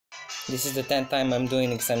This is the 10th time I'm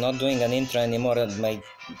doing it because I'm not doing an intro anymore and my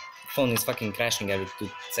phone is fucking crashing every 2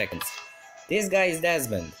 seconds. This guy is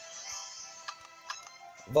Desmond.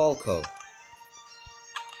 Volko.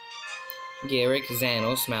 Garrick,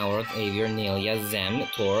 Xanos, Malrod, Avior, Nelia, Zem,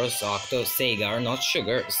 Taurus, Octo, Sagar, Not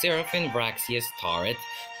Sugar, Seraphim, Vraxius, Taret,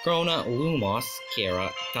 Krona, Lumos,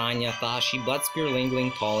 Kara, Tanya, Thashi, Bloodspear,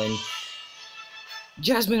 Lingling, Tallin,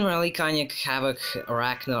 Jasmine, Rally, Kanyak, Havoc,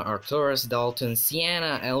 Arachna, Arcturus, Dalton,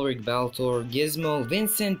 Sienna, Elric, Baltor, Gizmo,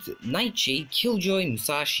 Vincent, Nightshade, Killjoy,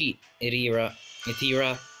 Musashi,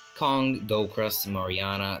 Etira, Kong, Dokras,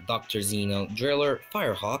 Mariana, Dr. Zeno, Driller,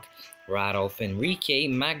 Firehawk, Radolf, Enrique,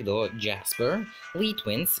 Magdo, Jasper, Lee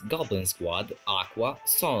Twins, Goblin Squad, Aqua,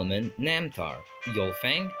 Solomon, Namtar,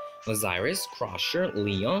 Yolfang, Osiris, Crusher,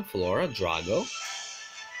 Leon, Flora, Drago,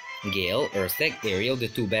 Gale, Earthstech, Ariel, the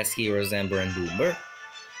two best heroes, Ember and Boomer,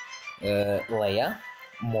 Leia,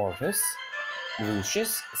 Morpheus,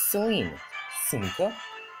 Lucius, Celine, Sumiko,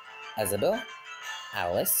 Isabel,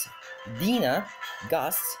 Alice, Dina,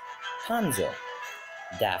 Gus, Hanzo,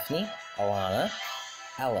 Daphne, Alana,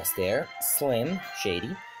 Alastair, Slim,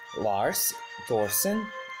 Shady, Lars, Thorson,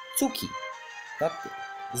 Zuki, not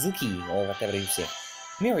Zuki or whatever you say,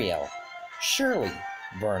 Muriel, Shirley,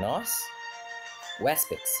 Vernos,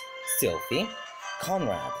 Wespix, Sylphie,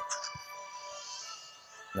 Conrad.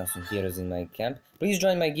 Now some heroes in my camp. Please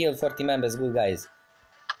join my guild, 40 members, good guys.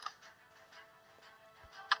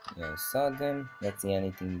 I saw them. Let's see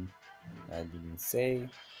anything I didn't say.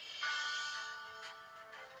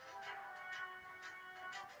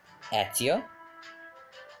 Ezio.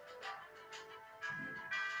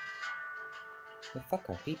 The fuck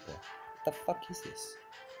are people? What the fuck is this?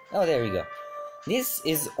 Oh, there we go. This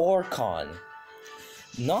is Orcon.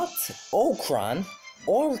 Not Okron,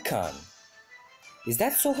 Orcon. Is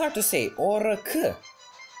that so hard to say? Ork.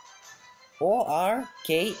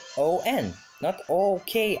 O-R-K-O-N. Not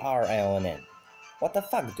O-K-R-O-N. What the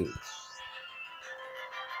fuck, dude?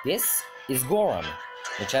 This is Goron.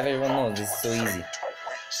 Which everyone knows, this is so easy.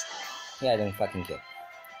 Yeah, I don't fucking care.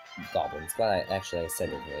 Goblins, but I said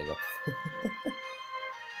it. There you go.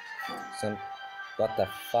 So, what the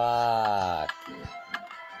fuck?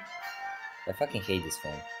 I fucking hate this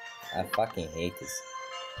phone. I fucking hate this.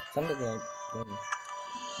 Somebody like...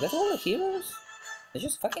 That's all the heroes? I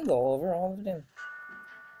just fucking go over all of them.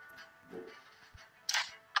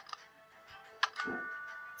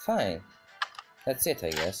 Fine. That's it, I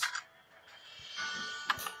guess.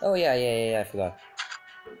 Oh yeah, I forgot.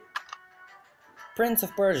 Prince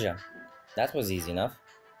of Persia. That was easy enough.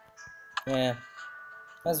 Yeah.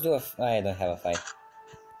 Let's do I don't have a fight.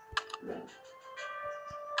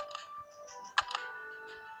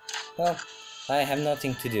 Well, I have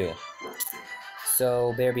nothing to do.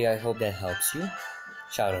 So, Bearby, I hope that helps you.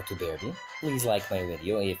 Shout out to Bearby. Please like my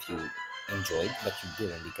video if you enjoyed, but you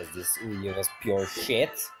didn't because this video was pure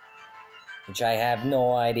shit. Which I have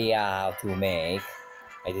no idea how to make.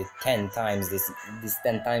 I did 10 times this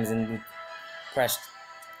 10 times and it crashed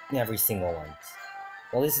every single one.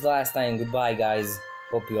 Well, this is the last time. Goodbye, guys.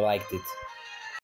 Hope you liked it.